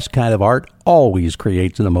 And the best kind of art always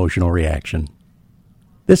creates an emotional reaction.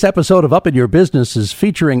 This episode of Up in Your Business is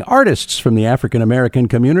featuring artists from the African American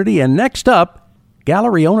community. And next up,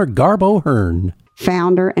 gallery owner Garbo Hearn.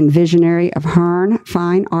 Founder and visionary of Hearn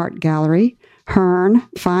Fine Art Gallery, Hearn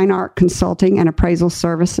Fine Art Consulting and Appraisal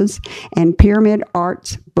Services, and Pyramid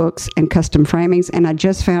Arts Books and Custom Framings. And I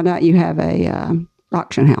just found out you have a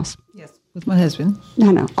auction house. Yes, with my husband.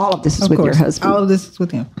 No, all of this is with your husband. All of this is with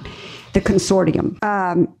him. The consortium.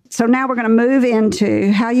 So now we're going to move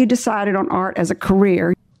into how you decided on art as a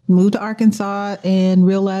career. Moved to Arkansas and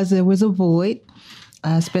realized there was a void,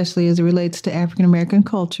 especially as it relates to African American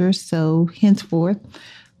culture. So henceforth,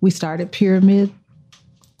 we started Pyramid.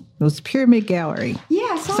 It was Pyramid Gallery. Yeah,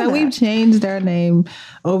 I saw so that. We've changed our name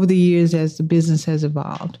over the years as the business has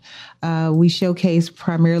evolved. We showcase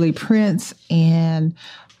primarily prints and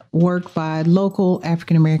work by local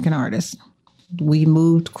African American artists. We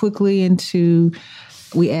moved quickly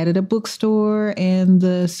we added a bookstore and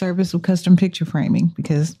the service of custom picture framing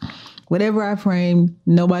because whatever I framed,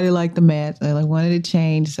 nobody liked the mat. I wanted to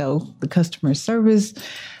change. So the customer service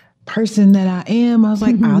person that I am, I was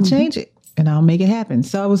like, I'll change it and I'll make it happen.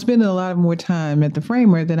 So I was spending a lot more time at the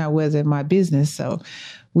framer than I was at my business. So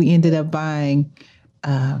we ended up buying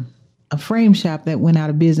a frame shop that went out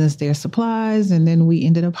of business, their supplies, and then we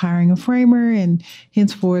ended up hiring a framer, and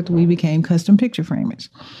henceforth we became custom picture framers.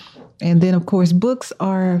 And then, of course, books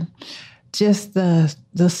are just the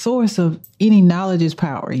source of any knowledge is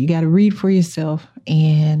power. You got to read for yourself,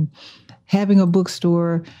 and having a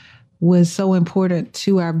bookstore was so important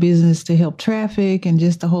to our business to help traffic and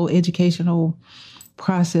just the whole educational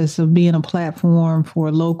process of being a platform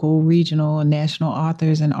for local, regional, and national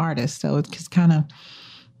authors and artists. So it's just kind of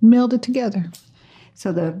melded together.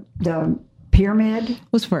 So the Pyramid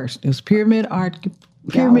was first. It was Pyramid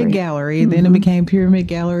Gallery. Then it became Pyramid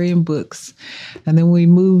Gallery and Books. And then we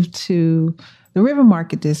moved to the River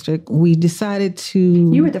Market District. We decided to...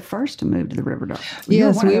 You were the first to move to the River Market.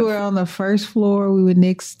 Yes, we were on the first floor. We were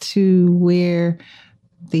next to where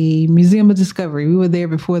the Museum of Discovery. We were there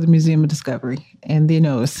before the Museum of Discovery. And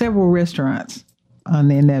then several restaurants on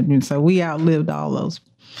the end. So we outlived all those.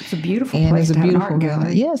 It's a beautiful place to have an art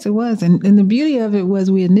gallery. Yes, it was. And the beauty of it was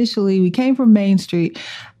we came from Main Street,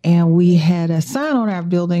 and we had a sign on our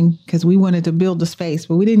building because we wanted to build the space,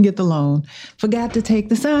 but we didn't get the loan. Forgot to take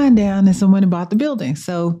the sign down, and someone bought the building.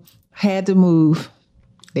 So had to move.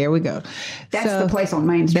 There we go. That's the place on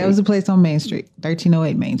Main Street. That was the place on Main Street,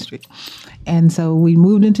 1308 Main Street. And so we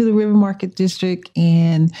moved into the River Market District,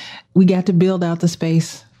 and we got to build out the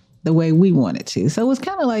space the way we wanted to. So it was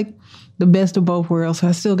kind of like the best of both worlds. So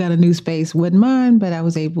I still got a new space. Wasn't mine, but I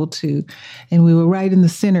was able to. And we were right in the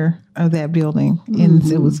center of that building. And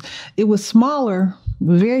it was smaller,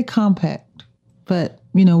 very compact, but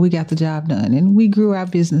we got the job done, and we grew our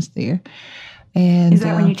business there. And is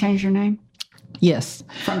that when you changed your name? Yes.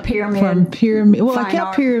 From Pyramid. Well, I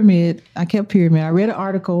kept Pyramid. I read an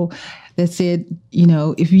article that said,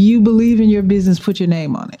 if you believe in your business, put your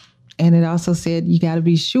name on it. And it also said you got to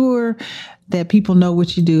be sure that people know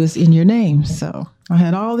what you do is in your name. So I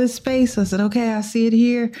had all this space. I said, okay, I see it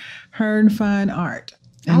here. Hearn Fine Art.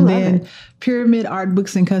 And then Pyramid Art,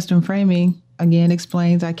 Books, and Custom Framing, again,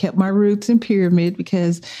 explains I kept my roots in Pyramid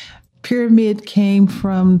because Pyramid came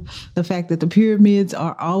from the fact that the pyramids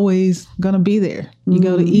are always going to be there. You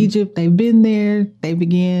go to Egypt, they've been there. They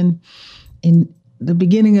began in the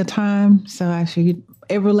beginning of time. So I figured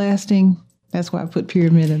everlasting. That's why I put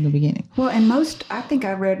Pyramid in the beginning. Well, and I think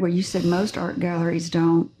I read where you said most art galleries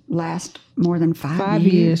don't last more than 5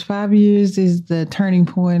 years. 5 years is the turning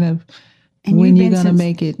point of when you're going to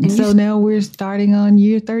make it. And so now we're starting on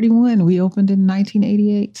year 31. We opened in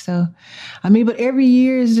 1988. So, but every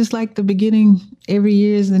year is just like the beginning. Every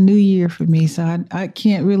year is the new year for me. So I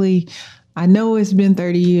can't really, I know it's been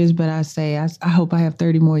 30 years, but I say I hope I have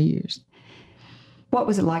 30 more years. What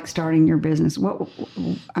was it like starting your business?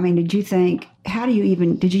 Did you think,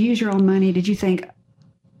 did you use your own money? Did you think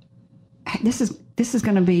this is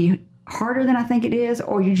going to be harder than I think it is?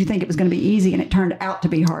 Or did you think it was going to be easy and it turned out to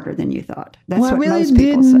be harder than you thought? That's what most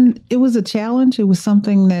people say. It was a challenge. It was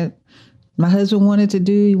something that my husband wanted to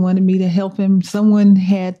do. He wanted me to help him. Someone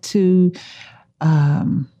had to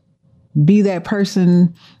be that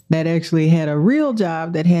person that actually had a real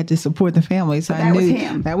job that had to support the family. So I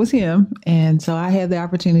knew that was him. And so I had the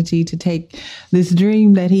opportunity to take this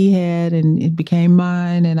dream that he had, and it became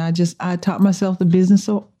mine. And I taught myself the business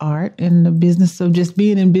of art and the business of just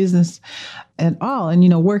being in business at all. And,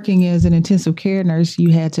 working as an intensive care nurse, you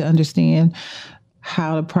had to understand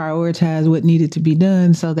how to prioritize what needed to be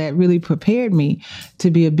done. So that really prepared me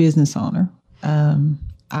to be a business owner.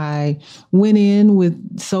 I went in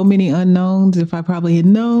with so many unknowns. If I probably had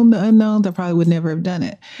known the unknowns, I probably would never have done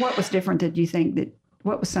it. What was different that you think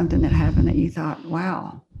what was something that happened that you thought,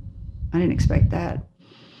 wow, I didn't expect that?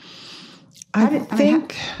 I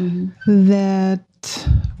think that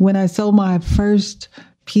when I sold my first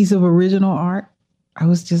piece of original art, I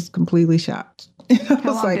was just completely shocked. I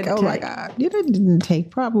was like, oh my God. It didn't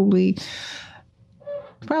take probably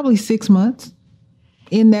 6 months.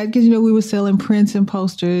 In that, because, we were selling prints and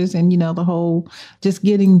posters and, the whole just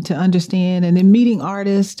getting to understand and then meeting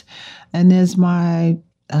artists. And as my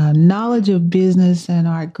knowledge of business and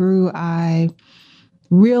art grew, I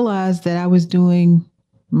realized that I was doing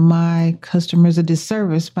my customers a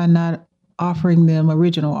disservice by not offering them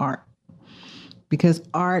original art. Because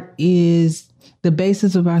art is the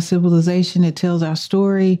basis of our civilization. It tells our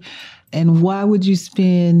story. And why would you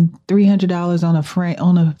spend $300 on a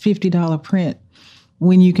 $50 print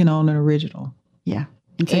when you can own an original? Yeah.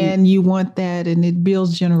 And you want that, and it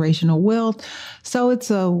builds generational wealth. So it's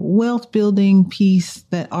a wealth building piece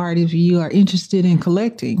that art, if you are interested in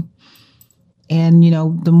collecting. And,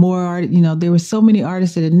 the more art, there were so many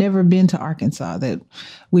artists that had never been to Arkansas that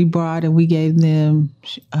we brought, and we gave them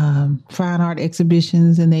fine art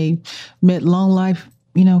exhibitions, and they met long life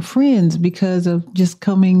friends because of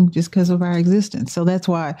because of our existence. So that's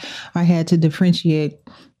why I had to differentiate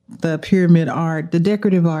the pyramid art, the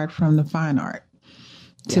decorative art, from the fine art,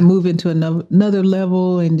 to move into another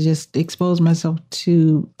level and just expose myself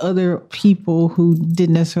to other people who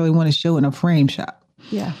didn't necessarily want to show in a frame shop.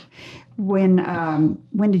 Yeah. When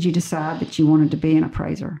did you decide that you wanted to be an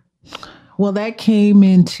appraiser? Well, that came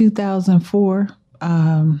in 2004.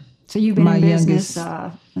 So you've been in business,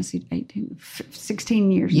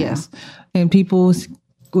 16 years yes. now. And people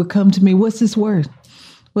would come to me, what's this worth?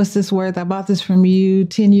 What's this worth? I bought this from you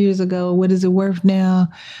 10 years ago. What is it worth now?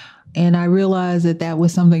 And I realized that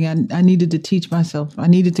was something I needed to teach myself. I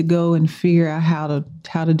needed to go and figure out how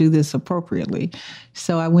to do this appropriately.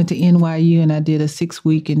 So I went to NYU and I did a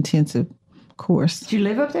 6-week intensive course. Did you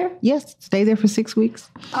live up there? Yes, stay there for 6 weeks.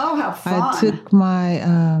 Oh, how fun. I took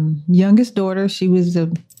my youngest daughter.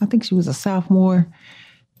 I think she was a sophomore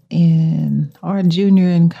or a junior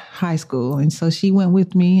in high school. And so she went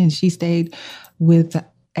with me and she stayed with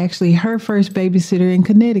actually her first babysitter in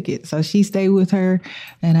Connecticut. So she stayed with her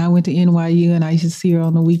and I went to NYU and I used to see her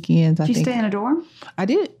on the weekends. Did you stay in a dorm? I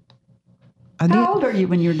did. How old are you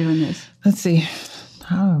when you were doing this? Let's see.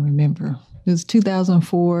 I don't remember. It was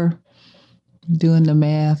 2004. Doing the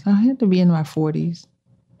math. I had to be in my 40s.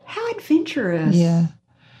 How adventurous. Yeah.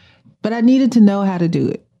 But I needed to know how to do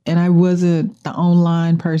it. And I wasn't the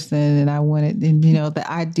online person, and I wanted, the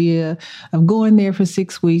idea of going there for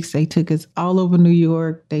 6 weeks. They took us all over New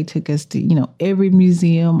York. They took us to, every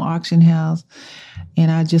museum, auction house,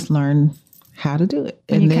 and I just learned how to do it.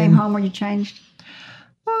 When you came home, were you changed?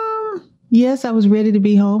 Yes, I was ready to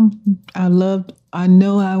be home. I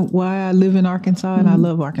know why I live in Arkansas, and I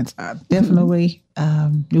love Arkansas. Definitely.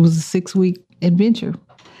 It was a 6-week adventure.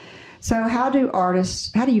 So how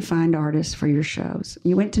do you find artists for your shows?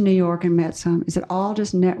 You went to New York and met some. Is it all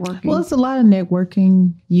just networking? Well, it's a lot of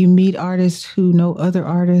networking. You meet artists who know other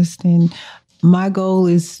artists. And my goal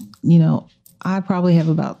is, I probably have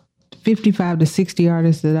about 55 to 60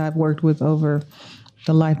 artists that I've worked with over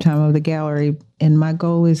the lifetime of the gallery. And my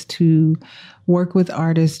goal is to work with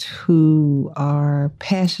artists who are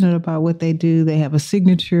passionate about what they do. They have a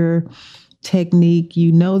signature technique.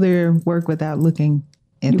 You know their work without looking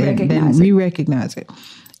at them. We recognize it.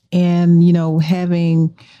 And,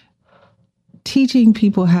 teaching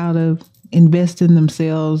people how to invest in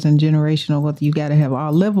themselves and generational wealth, you got to have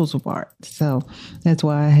all levels of art. So that's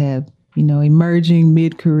why I have, emerging,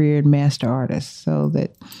 mid-career, and master artists, so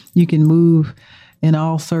that you can move in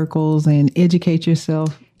all circles and educate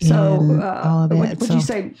yourself. So all of that. Would you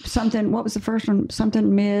say something? What was the first one?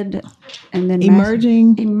 Something mid, and then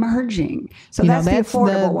emerging. Emerging. So that's the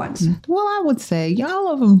affordable ones. Well, I would say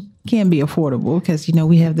all of them can be affordable because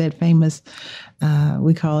we have that famous.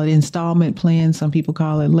 We call it installment plan. Some people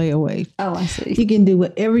call it layaway. Oh, I see. You can do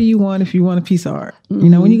whatever you want if you want a piece of art.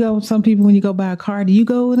 Mm-hmm. When you go buy a car, do you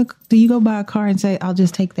go buy a car and say, "I'll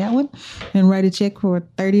just take that one," and write a check for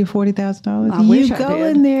 $30,000 or $40,000? I wish I did. You go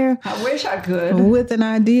in there. I wish I could. With an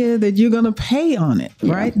idea that you're going to pay on it,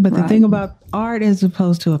 right? But the thing about art, as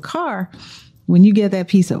opposed to a car, when you get that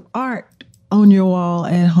piece of art on your wall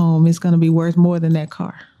at home, it's going to be worth more than that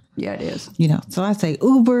car. Yeah, it is. So I say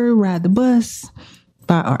Uber, ride the bus,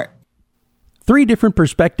 buy art. 3 different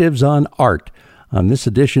perspectives on art on this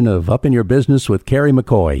edition of Up in Your Business with Carrie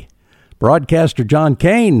McCoy. Broadcaster John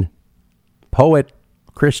Kane, poet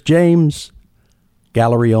Chris James,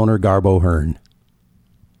 gallery owner Garbo Hearn.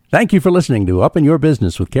 Thank you for listening to Up in Your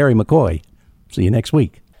Business with Carrie McCoy. See you next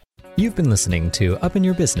week. You've been listening to Up in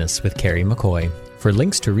Your Business with Carrie McCoy. For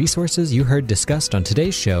links to resources you heard discussed on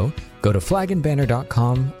today's show, go to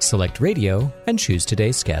flagandbanner.com, select radio, and choose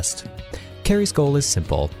today's guest. Carrie's goal is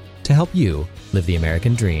simple: to help you live the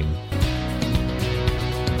American dream.